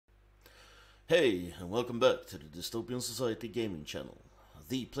Hey, and welcome back to the Dystopian Society gaming channel,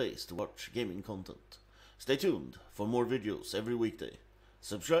 the place to watch gaming content. Stay tuned for more videos every weekday.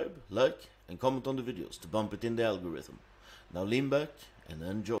 Subscribe, like, and comment on the videos to bump it in the algorithm. Now lean back and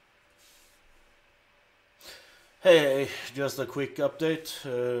enjoy. Hey, just a quick update.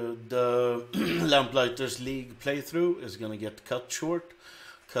 The Lamplighters League playthrough is gonna get cut short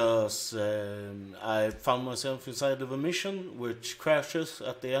because I found myself inside of a mission which crashes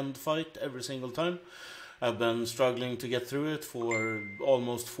at the end fight every single time. I've been struggling to get through it for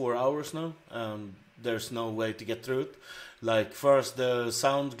almost 4 hours now, and there's no way to get through it. Like, first the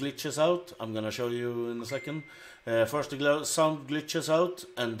sound glitches out. I'm gonna show you in a second. First the sound glitches out,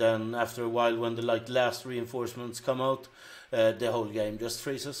 and then after a while, when the last reinforcements come out, the whole game just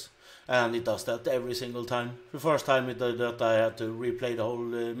freezes. And it does that every single time. The first time it did that, I had to replay the whole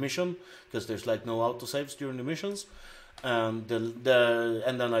mission because there's no autosaves during the missions. And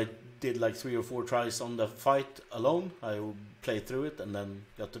and then I did 3 or 4 tries on the fight alone. I played through it and then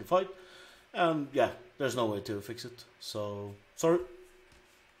got to the fight. And yeah, there's no way to fix it. So sorry.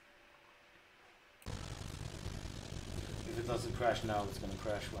 If it doesn't crash now, it's gonna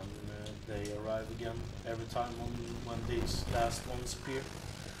crash when they arrive again. Every time when these last ones appear.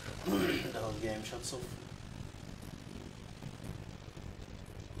 The whole game shuts off.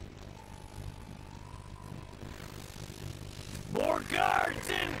 More guards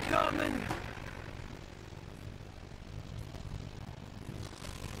incoming!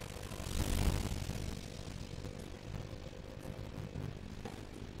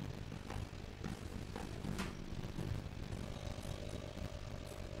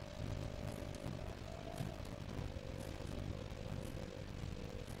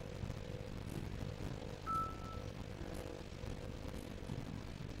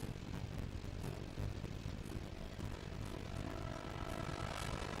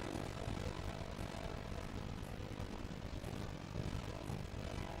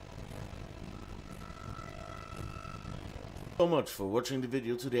 So much for watching the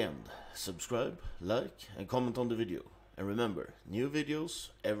video to the end. Subscribe, like, and comment on the video. And remember, new videos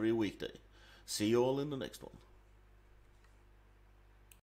every weekday. See you all in the next one.